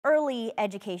early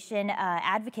education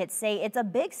advocates say it's a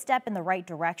big step in the right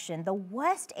direction. The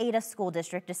West Ada School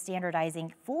District is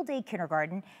standardizing full-day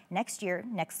kindergarten next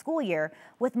school year,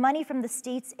 with money from the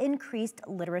state's increased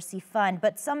literacy fund.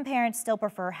 But some parents still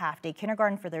prefer half-day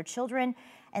kindergarten for their children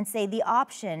and say the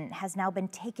option has now been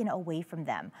taken away from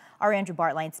them. Our Andrew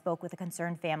Bartline spoke with a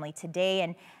concerned family today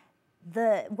and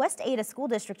the West Ada School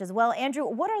District as well. Andrew,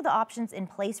 what are the options in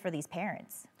place for these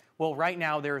parents? Well, right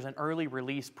now there's an early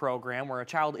release program where a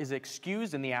child is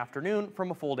excused in the afternoon from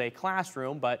a full-day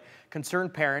classroom, but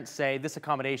concerned parents say this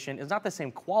accommodation is not the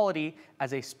same quality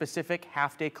as a specific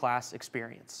half-day class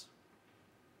experience.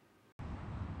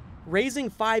 Raising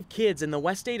 5 kids in the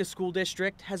West Ada School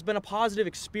District has been a positive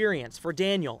experience for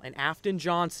Daniel and Afton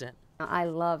Johnson. I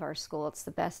love our school. It's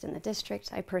the best in the district,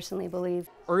 I personally believe.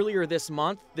 Earlier this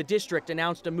month, the district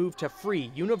announced a move to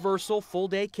free universal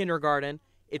full-day kindergarten.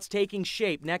 It's taking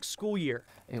shape next school year.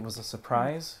 It was a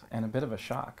surprise and a bit of a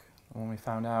shock when we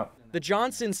found out. The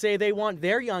Johnsons say they want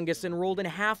their youngest enrolled in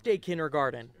half-day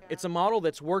kindergarten. It's a model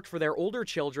that's worked for their older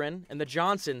children, and the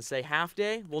Johnsons say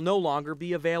half-day will no longer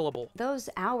be available. Those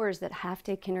hours that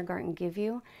half-day kindergarten give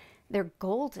you, they're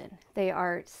golden. They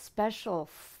are special,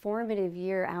 formative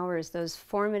year hours, those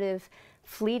formative,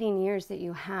 fleeting years that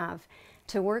you have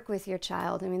to work with your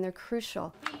child. I mean, they're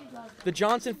crucial. The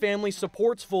Johnson family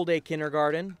supports full-day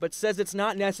kindergarten, but says it's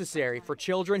not necessary for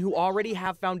children who already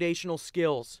have foundational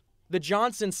skills. The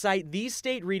Johnsons cite these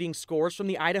state reading scores from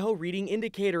the Idaho Reading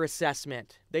Indicator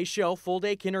Assessment. They show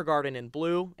full-day kindergarten in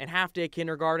blue and half-day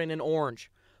kindergarten in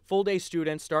orange. Full-day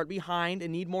students start behind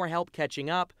and need more help catching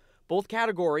up. Both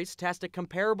categories test at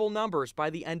comparable numbers by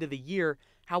the end of the year.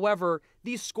 However,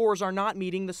 these scores are not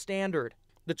meeting the standard.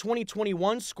 The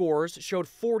 2021 scores showed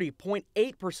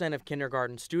 40.8% of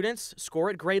kindergarten students score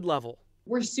at grade level.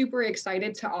 We're super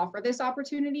excited to offer this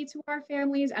opportunity to our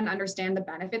families and understand the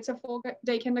benefits of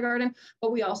full-day kindergarten,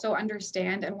 but we also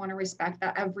understand and want to respect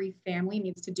that every family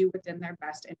needs to do what's in their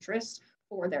best interest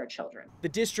for their children. The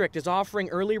district is offering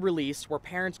early release where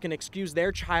parents can excuse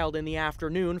their child in the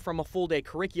afternoon from a full-day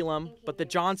curriculum, but the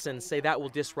Johnsons say that will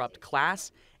disrupt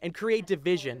class and create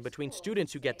division between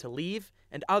students who get to leave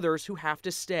and others who have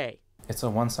to stay. It's a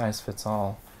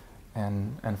one-size-fits-all,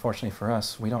 and unfortunately for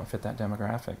us, we don't fit that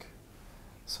demographic.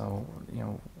 So,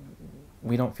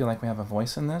 we don't feel like we have a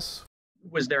voice in this.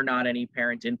 Was there not any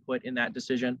parent input in that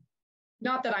decision?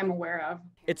 Not that I'm aware of.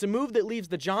 It's a move that leaves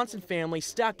the Johnson family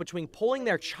stuck between pulling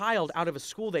their child out of a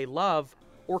school they love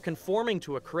or conforming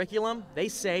to a curriculum they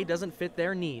say doesn't fit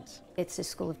their needs. It's a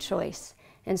school of choice,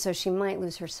 and so she might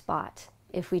lose her spot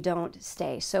if we don't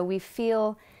stay. So we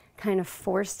feel kind of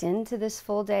forced into this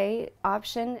full-day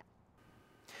option.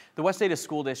 The West Ada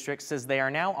School District says they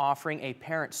are now offering a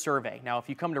parent survey. Now, if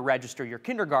you come to register your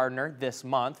kindergartner this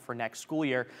month for next school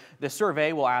year, the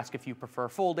survey will ask if you prefer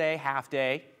full day, half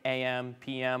day, AM,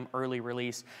 PM, early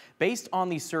release. Based on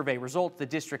these survey results, the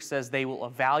district says they will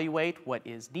evaluate what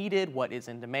is needed, what is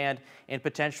in demand, and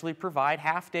potentially provide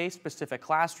half-day specific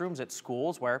classrooms at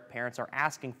schools where parents are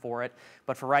asking for it.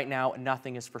 But for right now,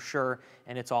 nothing is for sure,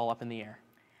 and it's all up in the air.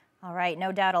 All right,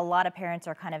 no doubt a lot of parents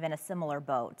are kind of in a similar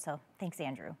boat. So thanks,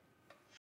 Andrew.